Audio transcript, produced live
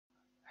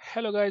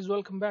Hello guys,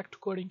 welcome back to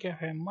Coding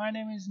Cafe. My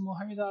name is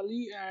Mohammed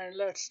Ali and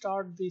let's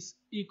start this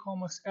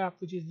e-commerce app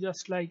which is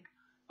just like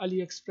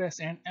AliExpress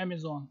and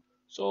Amazon.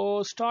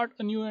 So start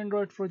a new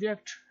Android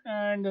project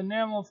and the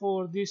name of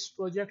this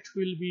project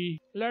will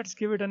be, let's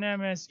give it a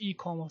name as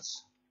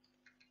e-commerce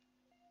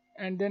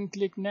and then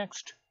click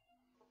next.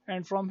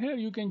 And from here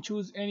you can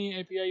choose any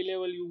API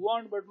level you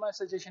want, but my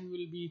suggestion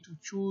will be to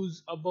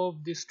choose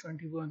above this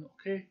 21.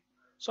 Okay,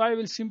 so I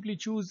will simply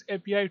choose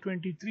API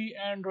 23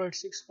 Android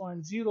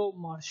 6.0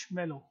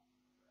 Marshmallow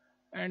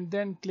and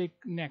then click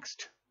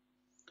next.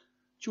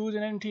 Choose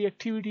an entity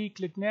activity,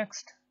 click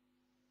next,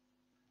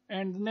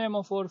 and the name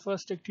of our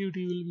first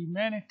activity will be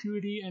main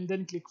activity and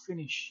then click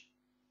finish.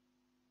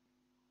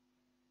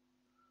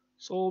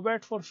 So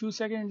wait for a few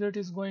seconds, it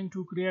is going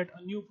to create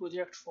a new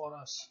project for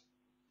us.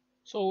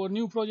 So our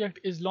new project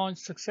is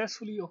launched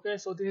successfully. Okay,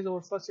 so this is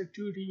our first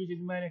activity, which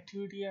is main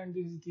activity, and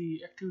this is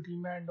the activity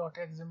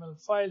main.xml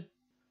file.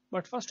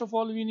 But first of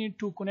all, we need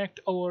to connect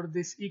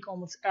this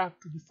e-commerce app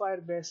to the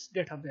Firebase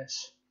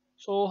database.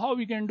 So how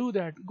we can do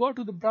that? Go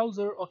to the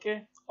browser,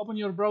 okay, open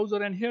your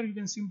browser, and here you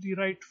can simply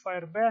write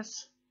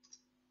Firebase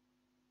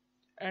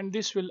and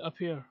this will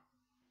appear.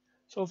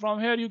 So from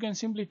here you can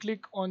simply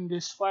click on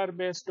this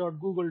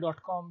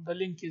firebase.google.com. the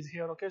link is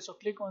here. Okay, so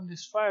click on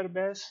this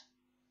Firebase.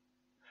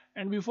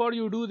 And before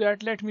you do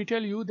that, let me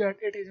tell you that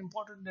it is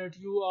important that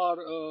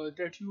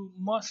you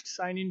must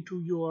sign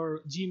into your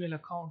Gmail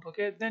account.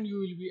 Okay, then you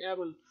will be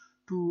able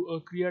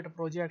to create a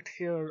project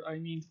here, I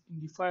mean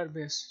in the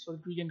Firebase, so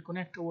that we can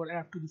connect our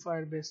app to the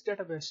Firebase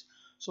database.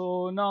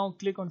 So now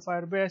click on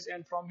Firebase,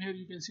 and from here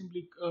you can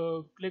simply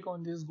click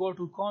on this go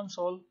to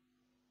console.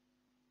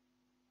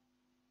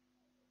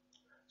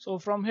 So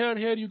from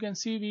here you can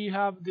see we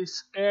have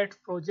this add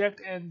project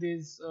and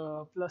this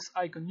plus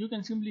icon. You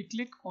can simply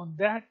click on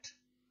that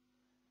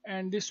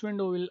and this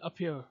window will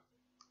appear,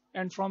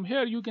 and from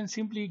here you can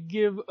simply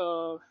give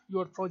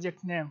your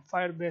project name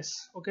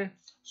Firebase. Okay,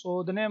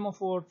 so the name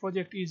of our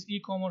project is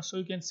e-commerce, so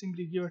you can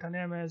simply give it a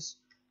name as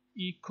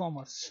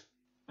e-commerce.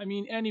 I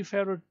mean any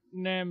favorite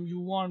name you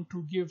want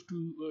to give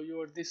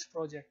to this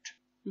project,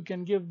 you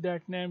can give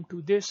that name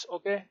to this.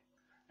 Okay,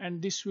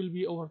 and this will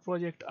be our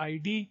project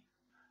ID.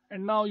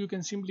 And now you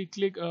can simply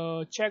click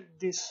check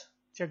this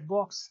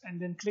checkbox and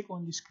then click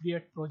on this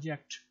create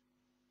project,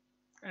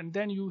 and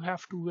then you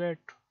have to wait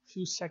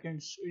few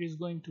seconds. It is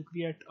going to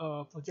create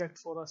a project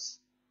for us,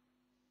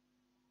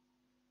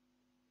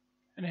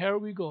 and here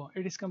we go,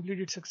 it is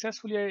completed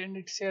successfully and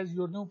it says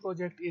your new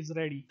project is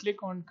ready.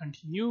 Click on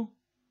continue,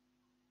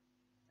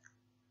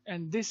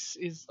 and this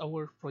is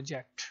our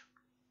project,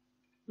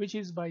 which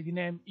is by the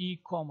name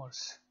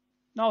e-commerce.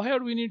 Now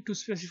here we need to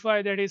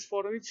specify that is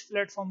for which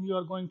platform you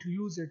are going to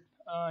use it.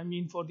 I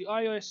mean for the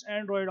iOS,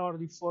 Android, or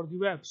for the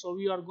web. So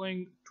we are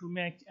going to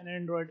make an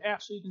Android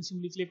app, so you can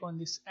simply click on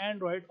this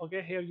Android.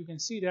 Okay, here you can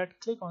see that,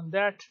 click on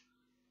that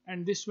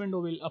and this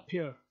window will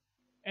appear,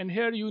 and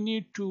here you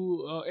need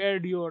to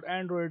add your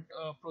Android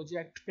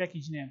project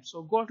package name.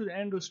 So go to the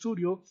Android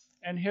Studio,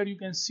 and here you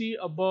can see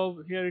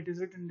above here it is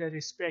written that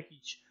is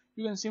package.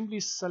 You can simply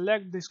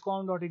select this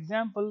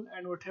com.example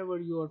and whatever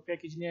your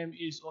package name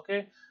is.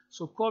 Okay,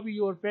 so copy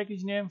your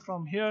package name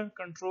from here,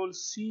 Control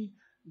C,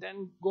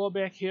 then go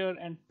back here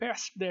and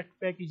paste that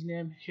package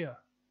name here.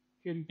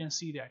 Here you can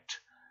see that,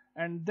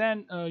 and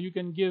then you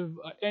can give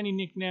any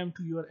nickname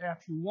to your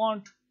app you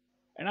want,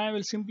 and I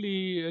will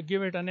simply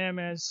give it a name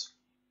as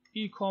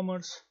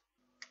e-commerce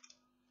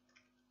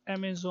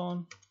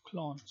Amazon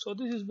clone. So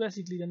this is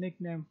basically the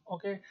nickname.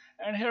 Okay,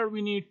 and here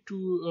we need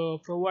to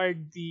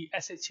provide the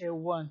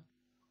SHA1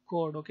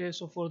 code. Okay,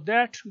 so for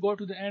that go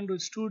to the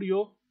Android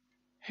Studio.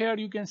 Here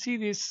you can see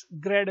this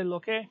Gradle.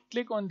 Okay,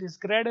 click on this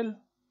Gradle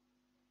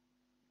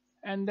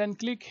and then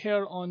click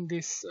here on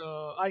this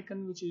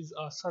icon which is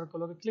a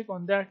circle. Okay, click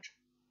on that,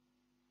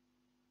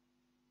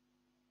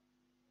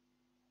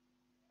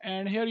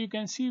 and here you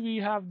can see we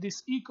have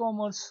this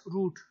e-commerce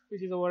root,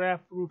 which is our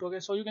app root. Okay,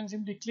 so you can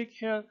simply click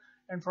here,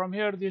 and from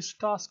here this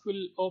task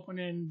will open,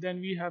 and then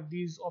we have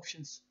these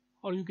options,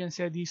 or you can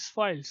say these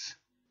files.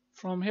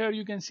 From here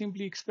you can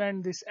simply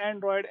expand this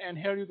Android, and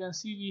here you can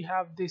see we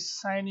have this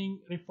signing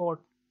report.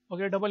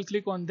 Okay, double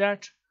click on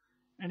that,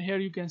 and here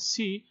you can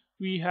see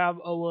we have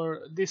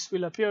this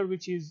will appear,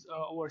 which is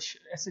our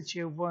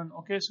SHA1.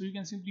 Okay, so you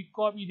can simply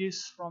copy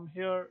this from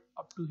here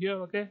up to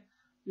here. Okay,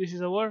 this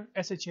is our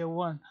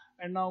SHA1,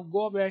 and now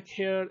go back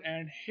here,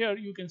 and here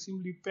you can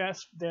simply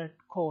paste that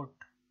code,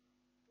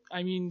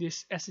 I mean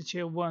this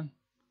SHA1.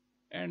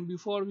 And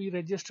before we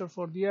register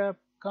for the app,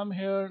 come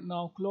here,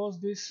 now close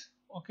this.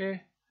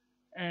 Okay,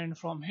 and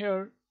from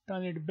here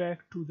turn it back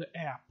to the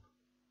app.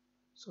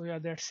 So yeah,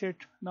 that's it.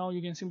 Now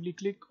you can simply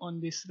click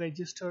on this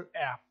register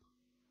app.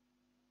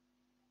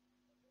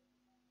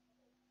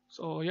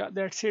 So yeah,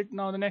 that's it.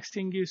 Now the next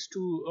thing is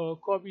to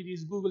copy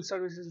this Google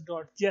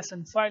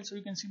services.json file. So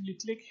you can simply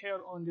click here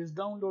on this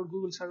download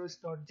Google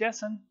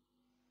service.json,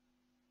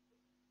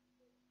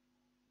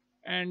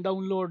 and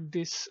download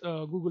this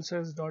google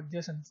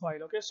service.json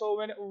file. Okay, so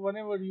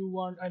whenever you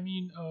want,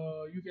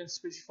 you can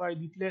specify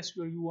the place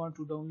where you want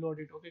to download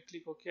it. Okay,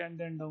 click OK and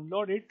then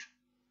download it.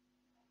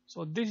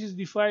 So this is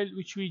the file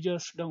which we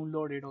just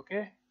downloaded.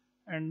 Okay,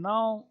 and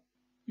now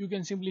you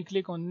can simply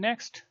click on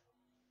next,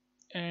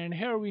 and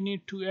here we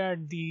need to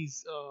add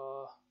these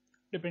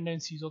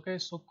dependencies. Okay,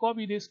 so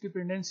copy this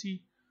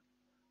dependency,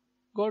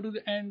 go to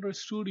the Android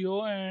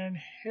Studio, and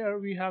here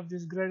we have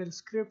this Gradle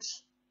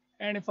scripts.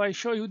 And if I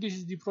show you, this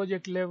is the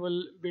project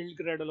level build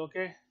Gradle.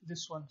 Okay,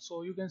 this one.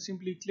 So you can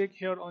simply click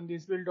here on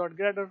this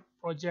build.gradle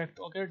project.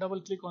 Okay,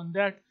 double click on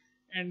that,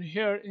 and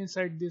here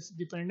inside this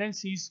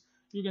dependencies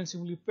you can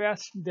simply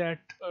paste that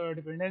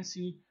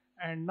dependency,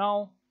 and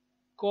now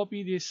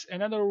copy this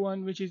another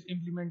one which is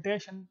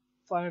implementation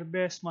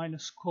Firebase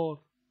minus core.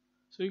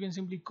 So you can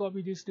simply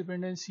copy this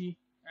dependency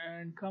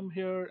and come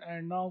here,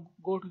 and now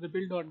go to the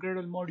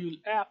build.gradle module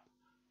app,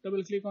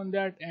 double click on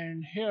that,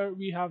 and here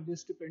we have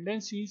this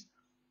dependencies,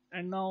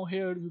 and now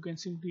here you can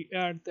simply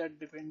add that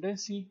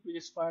dependency which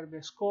is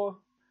Firebase core.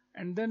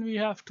 And then we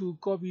have to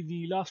copy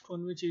the last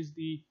one which is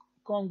the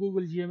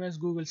Google GMS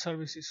Google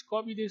services.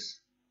 Copy this,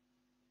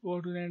 go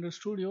to the Android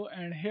Studio,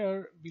 and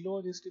here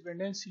below these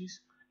dependencies,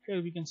 here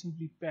we can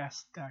simply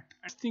paste that.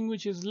 And the thing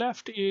which is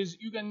left is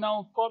you can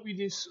now copy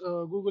this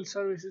google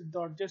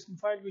services.json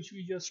file which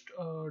we just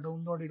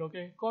downloaded.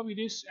 Okay, copy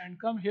this and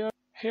come here.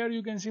 Here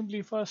you can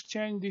simply first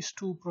change this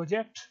to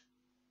project,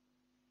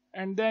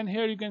 and then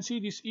here you can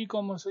see this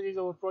e-commerce which is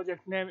our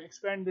project name,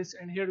 expand this,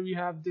 and here we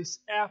have this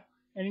app,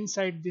 and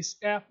inside this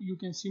app you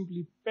can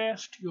simply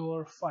paste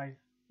your file.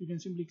 You can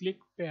simply click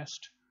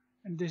paste,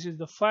 and this is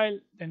the file,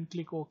 then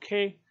click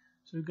OK.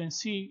 So you can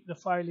see the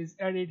file is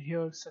added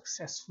here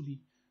successfully,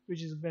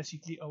 which is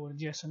basically our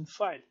JSON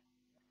file.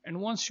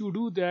 And once you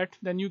do that,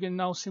 then you can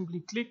now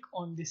simply click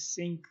on this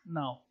sync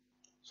now.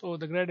 So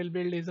the Gradle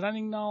build is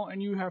running now,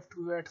 and you have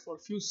to wait for a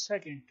few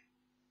seconds.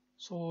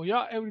 So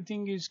yeah,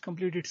 everything is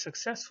completed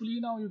successfully.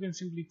 Now you can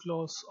simply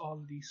close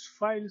all these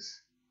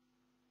files,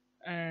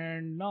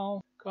 and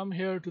now come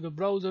here to the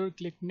browser,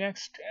 click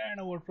next,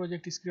 and our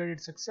project is created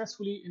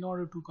successfully. In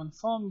order to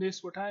confirm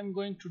this, what I'm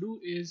going to do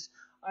is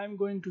I'm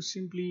going to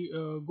simply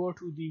go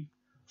to the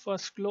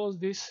first close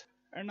this,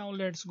 and now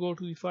let's go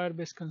to the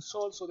Firebase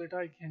console so that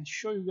I can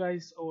show you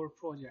guys our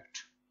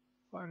project.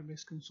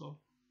 Firebase console,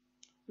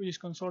 which is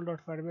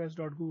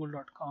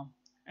console.firebase.google.com,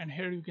 and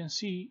here you can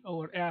see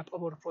our app,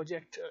 our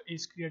project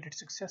is created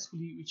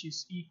successfully, which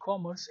is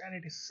e-commerce, and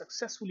it is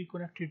successfully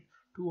connected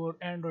to our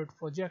Android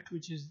project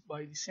which is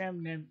by the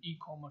same name,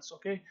 e-commerce.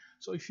 Okay,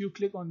 so if you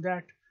click on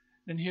that,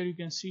 then here you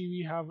can see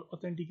we have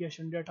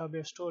authentication,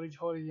 database, storage,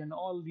 origin,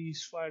 all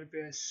these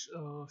Firebase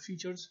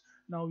features.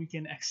 Now we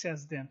can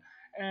access them,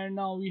 and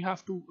now we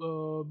have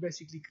to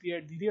basically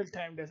create the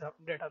real-time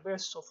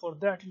database. So for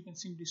that you can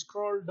simply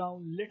scroll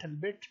down little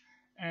bit,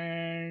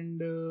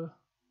 and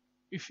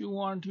if you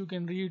want you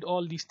can read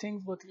all these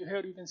things, but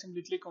here you can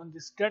simply click on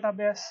this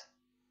database.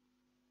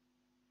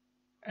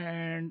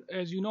 And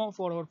as you know,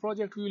 for our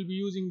project we will be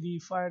using the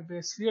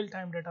Firebase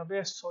real-time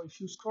database. So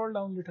if you scroll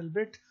down a little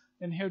bit,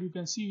 then here you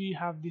can see we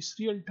have this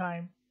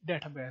real-time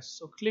database.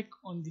 So click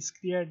on this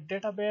create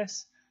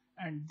database,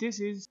 and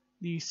this is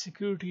the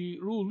security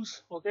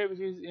rules, okay, which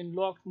is in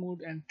locked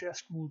mode and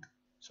test mode.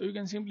 So you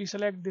can simply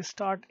select this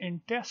start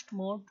in test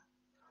mode,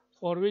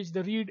 for which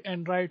the read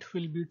and write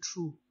will be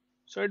true.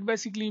 So it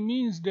basically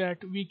means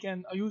that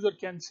a user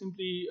can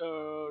simply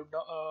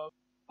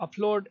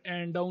upload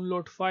and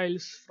download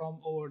files from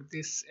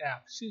this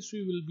app, since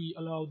we will be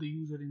allow the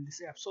user in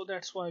this app. So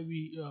that's why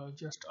we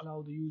just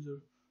allow the user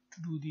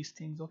to do these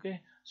things.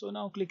 Okay, so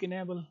now click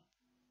enable,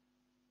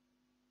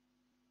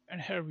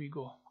 and here we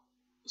go.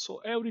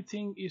 So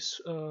everything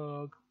is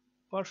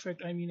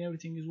perfect.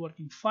 Everything is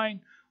working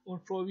fine. Or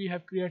we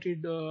have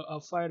created a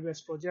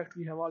Firebase project.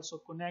 We have also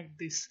connect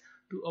this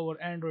to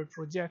our Android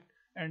project,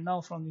 and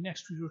now from the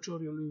next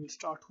tutorial we will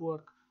start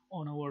work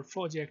on our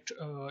project,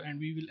 and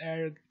we will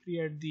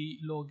create the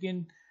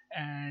login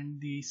and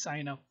the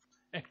sign up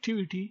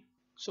activity.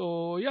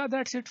 So yeah,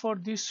 that's it for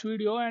this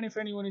video, and if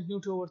anyone is new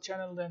to our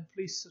channel, then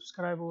please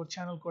subscribe our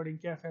channel Coding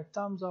Cafe,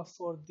 thumbs up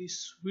for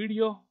this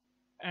video,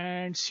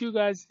 and see you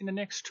guys in the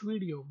next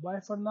video.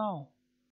 Bye for now.